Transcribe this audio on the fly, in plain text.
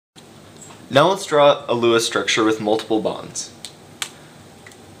Now let's draw a Lewis structure with multiple bonds.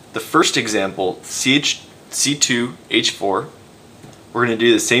 The first example, C2H4, we're going to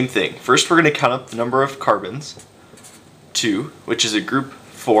do the same thing. First we're going to count up the number of carbons, 2, which is a group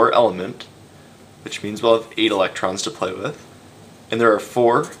 4 element, which means we'll have 8 electrons to play with. And there are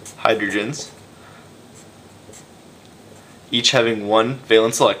 4 hydrogens, each having 1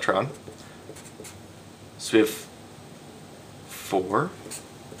 valence electron. So we have 4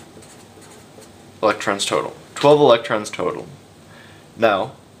 electrons total, 12 electrons total.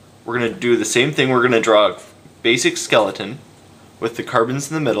 Now, we're going to do the same thing. We're going to draw a basic skeleton with the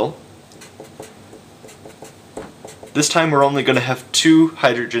carbons in the middle. This time we're only going to have 2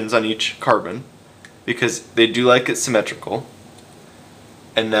 hydrogens on each carbon because they do like it symmetrical.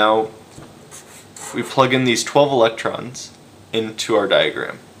 And now we plug in these 12 electrons into our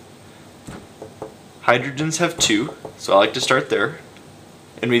diagram. Hydrogens have 2, so I like to start there.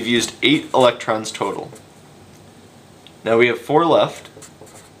 And we've used 8 electrons total. Now we have 4 left,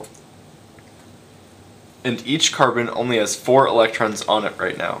 and each carbon only has 4 electrons on it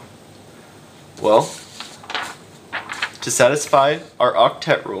right now. Well, to satisfy our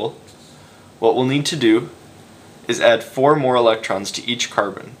octet rule, what we'll need to do is add 4 more electrons to each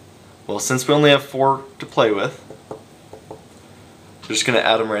carbon. Well, since we only have 4 to play with, we're just going to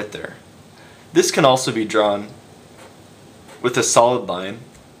add them right there. This can also be drawn with a solid line,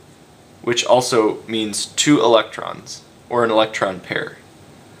 which also means 2 electrons, or an electron pair.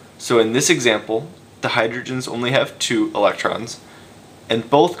 So in this example, the hydrogens only have 2 electrons,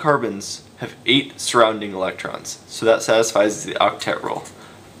 and both carbons have 8 surrounding electrons, so that satisfies the octet rule.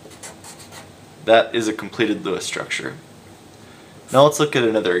 That is a completed Lewis structure. Now let's look at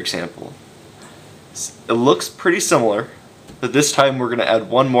another example. It looks pretty similar, but this time we're going to add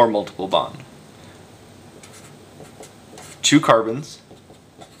 1 more multiple bond. 2 carbons,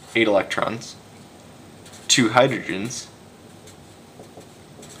 8 electrons, 2 hydrogens,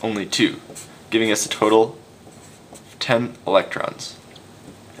 only 2, giving us a total of 10 electrons.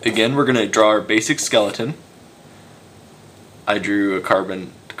 Again, we're going to draw our basic skeleton. I drew a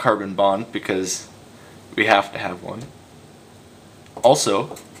carbon-to-carbon bond because we have to have one.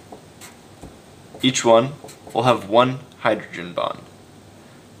 Also, each one will have 1 hydrogen bond.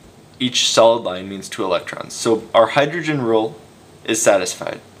 Each solid line means 2 electrons. So our hydrogen rule is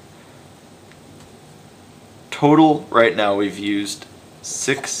satisfied. Total right now we've used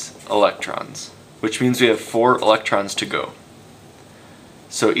 6 electrons, which means we have 4 electrons to go.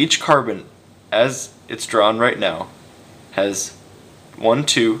 So each carbon, as it's drawn right now, has 1,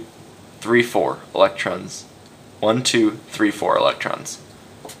 2, 3, 4 electrons. 1, 2, 3, 4 electrons.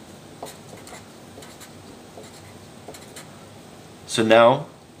 So now,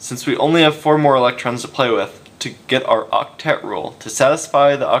 since we only have 4 more electrons to play with, to get our octet rule, to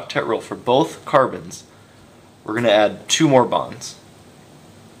satisfy the octet rule for both carbons, we're going to add 2 more bonds.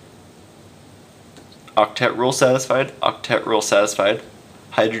 Octet rule satisfied, octet rule satisfied.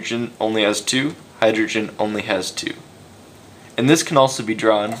 Hydrogen only has 2, hydrogen only has 2. And this can also be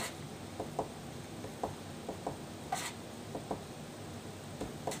drawn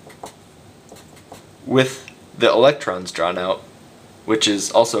with the electrons drawn out, which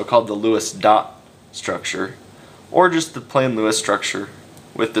is also called the Lewis dot structure, or just the plain Lewis structure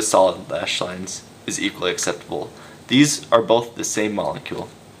with the solid dashed lines is equally acceptable. These are both the same molecule.